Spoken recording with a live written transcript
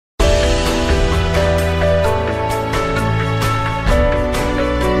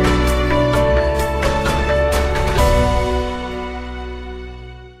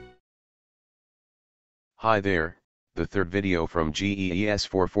Hi there, the third video from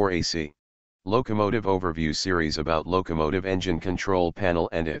ES44AC Locomotive Overview series about locomotive engine control panel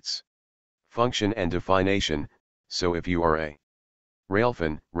and its function and definition. So if you are a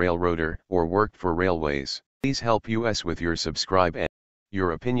railfan, railroader, or worked for railways, please help us with your subscribe and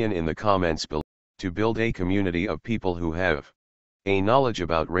your opinion in the comments below, to build a community of people who have a knowledge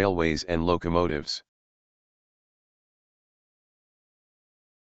about railways and locomotives.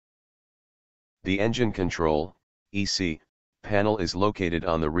 The engine control, EC, panel is located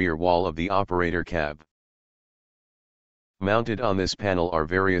on the rear wall of the operator cab. Mounted on this panel are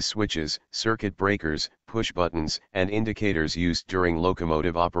various switches, circuit breakers, push buttons, and indicators used during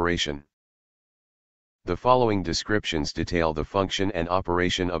locomotive operation. The following descriptions detail the function and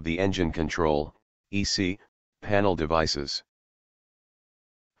operation of the engine control, EC, panel devices.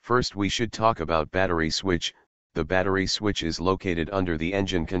 First, we should talk about battery switch. The battery switch is located under the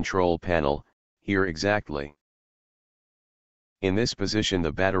engine control panel, here exactly. In this position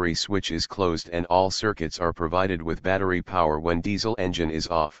the battery switch is closed and all circuits are provided with battery power when diesel engine is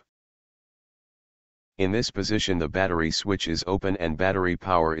off. In this position the battery switch is open and battery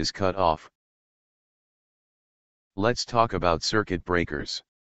power is cut off. Let's talk about circuit breakers.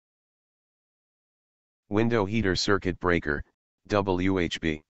 Window heater circuit breaker,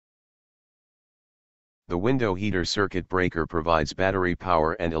 WHB. The window heater circuit breaker provides battery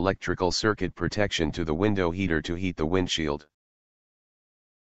power and electrical circuit protection to the window heater to heat the windshield.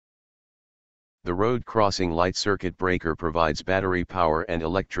 The road crossing light circuit breaker provides battery power and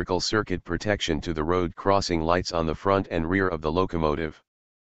electrical circuit protection to the road crossing lights on the front and rear of the locomotive.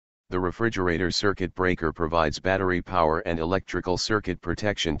 The refrigerator circuit breaker provides battery power and electrical circuit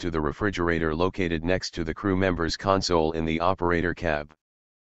protection to the refrigerator located next to the crew member's console in the operator cab.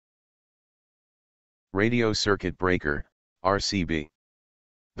 Radio circuit breaker, RCB.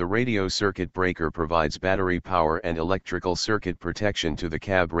 The radio circuit breaker provides battery power and electrical circuit protection to the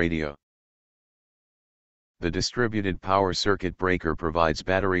cab radio. The distributed power circuit breaker provides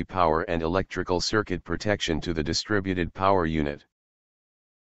battery power and electrical circuit protection to the distributed power unit.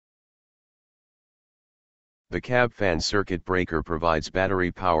 The cab fan circuit breaker provides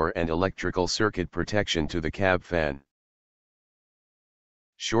battery power and electrical circuit protection to the cab fan.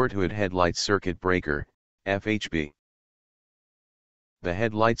 Short hood headlight circuit breaker, FHB. The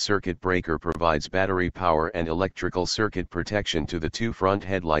headlight circuit breaker provides battery power and electrical circuit protection to the two front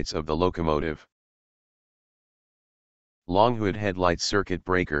headlights of the locomotive. Long hood headlight circuit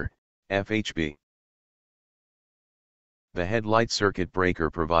breaker, FHB. The headlight circuit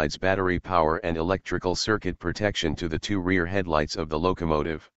breaker provides battery power and electrical circuit protection to the two rear headlights of the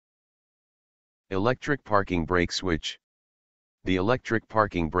locomotive. Electric parking brake switch. The electric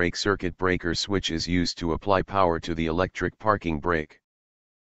parking brake circuit breaker switch is used to apply power to the electric parking brake.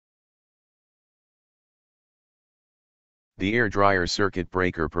 The air dryer circuit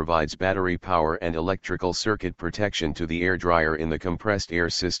breaker provides battery power and electrical circuit protection to the air dryer in the compressed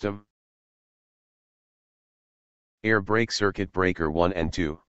air system. Air brake circuit breaker 1 and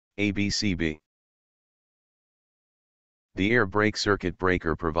 2, ABCB. The air brake circuit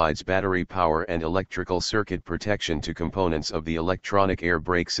breaker provides battery power and electrical circuit protection to components of the electronic air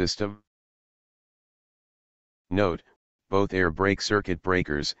brake system. Note, both air brake circuit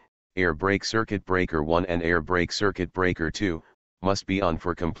breakers, air brake circuit breaker 1 and air brake circuit breaker 2, must be on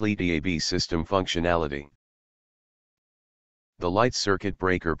for complete EAB system functionality. The light circuit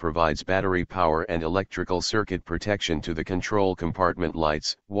breaker provides battery power and electrical circuit protection to the control compartment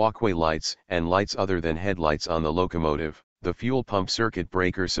lights, walkway lights, and lights other than headlights on the locomotive. The fuel pump circuit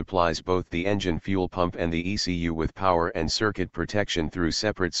breaker supplies both the engine fuel pump and the ECU with power and circuit protection through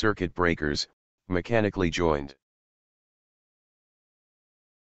separate circuit breakers, mechanically joined.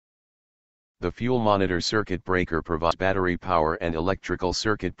 The fuel monitor circuit breaker provides battery power and electrical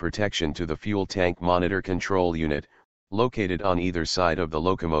circuit protection to the fuel tank monitor control unit, located on either side of the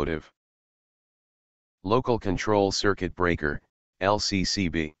locomotive. Local control circuit breaker,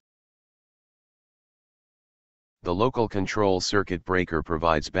 LCCB. The local control circuit breaker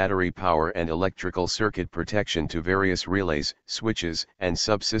provides battery power and electrical circuit protection to various relays, switches, and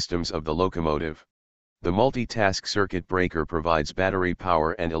subsystems of the locomotive. The multitask circuit breaker provides battery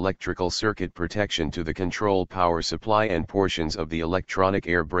power and electrical circuit protection to the control power supply and portions of the electronic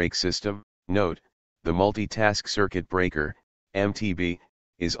air brake system. Note, the multitask circuit breaker, MTB,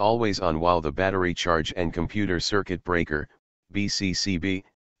 is always on while the battery charge and computer circuit breaker, BCCB,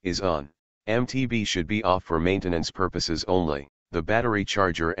 is on. MTB should be off for maintenance purposes only. The battery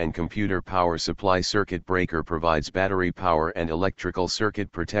charger and computer power supply circuit breaker provides battery power and electrical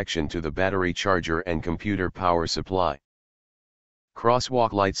circuit protection to the battery charger and computer power supply.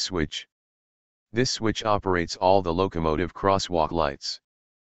 Crosswalk light switch. This switch operates all the locomotive crosswalk lights.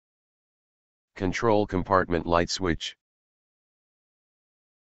 Control compartment light switch.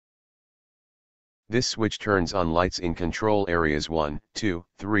 This switch turns on lights in control areas 1, 2,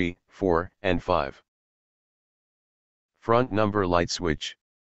 3, 4, and 5. Front number light switch.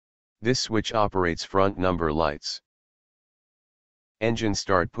 This switch operates front number lights. Engine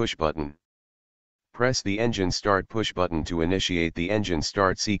start push button. Press the engine start push button to initiate the engine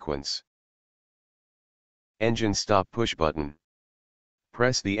start sequence. Engine stop push button.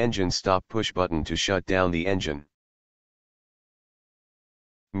 Press the engine stop push button to shut down the engine.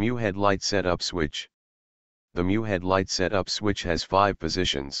 MU headlight setup switch. The MU headlight setup switch has 5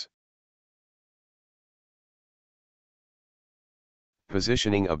 positions.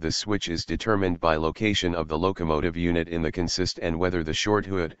 Positioning of the switch is determined by location of the locomotive unit in the consist and whether the short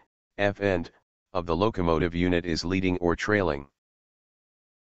hood, F end, of the locomotive unit is leading or trailing.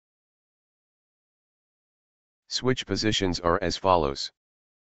 Switch positions are as follows.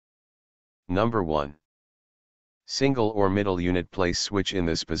 Number 1. Single or middle unit. Place switch in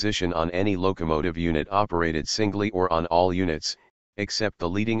this position on any locomotive unit operated singly or on all units, except the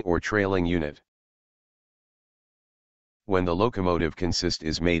leading or trailing unit. When the locomotive consist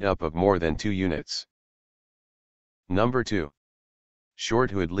is made up of more than 2 units. Number 2.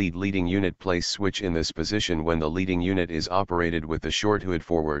 Short hood leading unit. Place switch in this position when the leading unit is operated with the short hood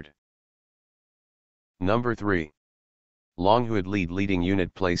forward. Number 3. Long hood leading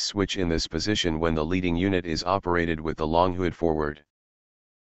unit. Place switch in this position when the leading unit is operated with the long hood forward.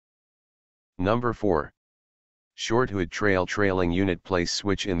 Number 4. Short hood trailing unit. Place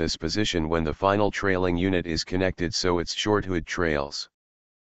switch in this position when the final trailing unit is connected so its short hood trails.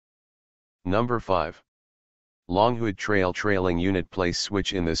 Number 5. Long hood trailing unit. Place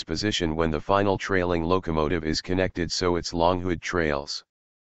switch in this position when the final trailing locomotive is connected so its long hood trails.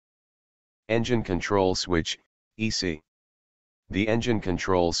 Engine control switch, EC. The engine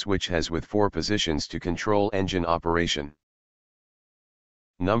control switch has with 4 positions to control engine operation.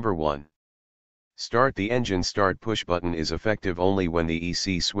 Number 1. Start. The engine start push button is effective only when the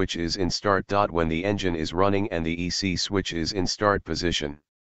EC switch is in start. When the engine is running and the EC switch is in start position.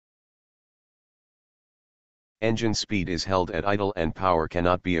 Engine speed is held at idle and power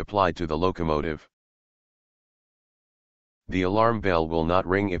cannot be applied to the locomotive. The alarm bell will not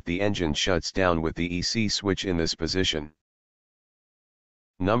ring if the engine shuts down with the EC switch in this position.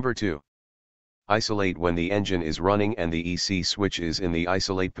 Number 2. Isolate. When the engine is running and the EC switch is in the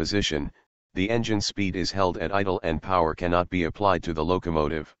isolate position, the engine speed is held at idle and power cannot be applied to the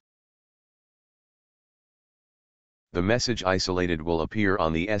locomotive. The message isolated will appear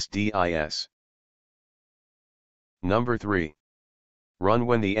on the SDIS. Number 3. Run.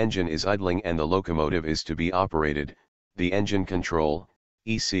 When the engine is idling and the locomotive is to be operated, the engine control,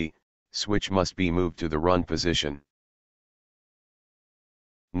 EC, switch must be moved to the run position.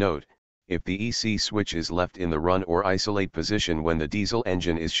 Note, if the EC switch is left in the run or isolate position when the diesel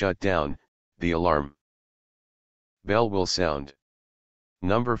engine is shut down, the alarm bell will sound.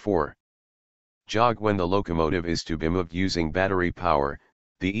 Number 4. Jog. When the locomotive is to be moved using battery power,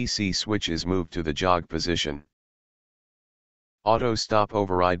 the EC switch is moved to the jog position. Auto stop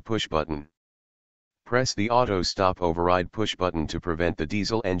override push button. Press the auto stop override push button to prevent the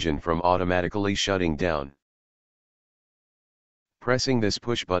diesel engine from automatically shutting down. Pressing this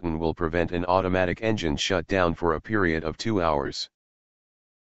push button will prevent an automatic engine shutdown for a period of 2 hours.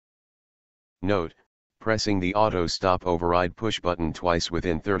 Note, pressing the auto stop override push button twice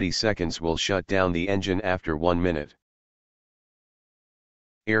within 30 seconds will shut down the engine after 1 minute.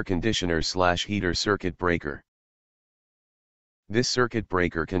 Air conditioner/heater circuit breaker. This circuit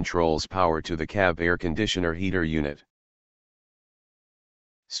breaker controls power to the cab air conditioner heater unit.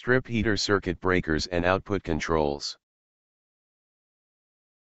 Strip heater circuit breakers and output controls.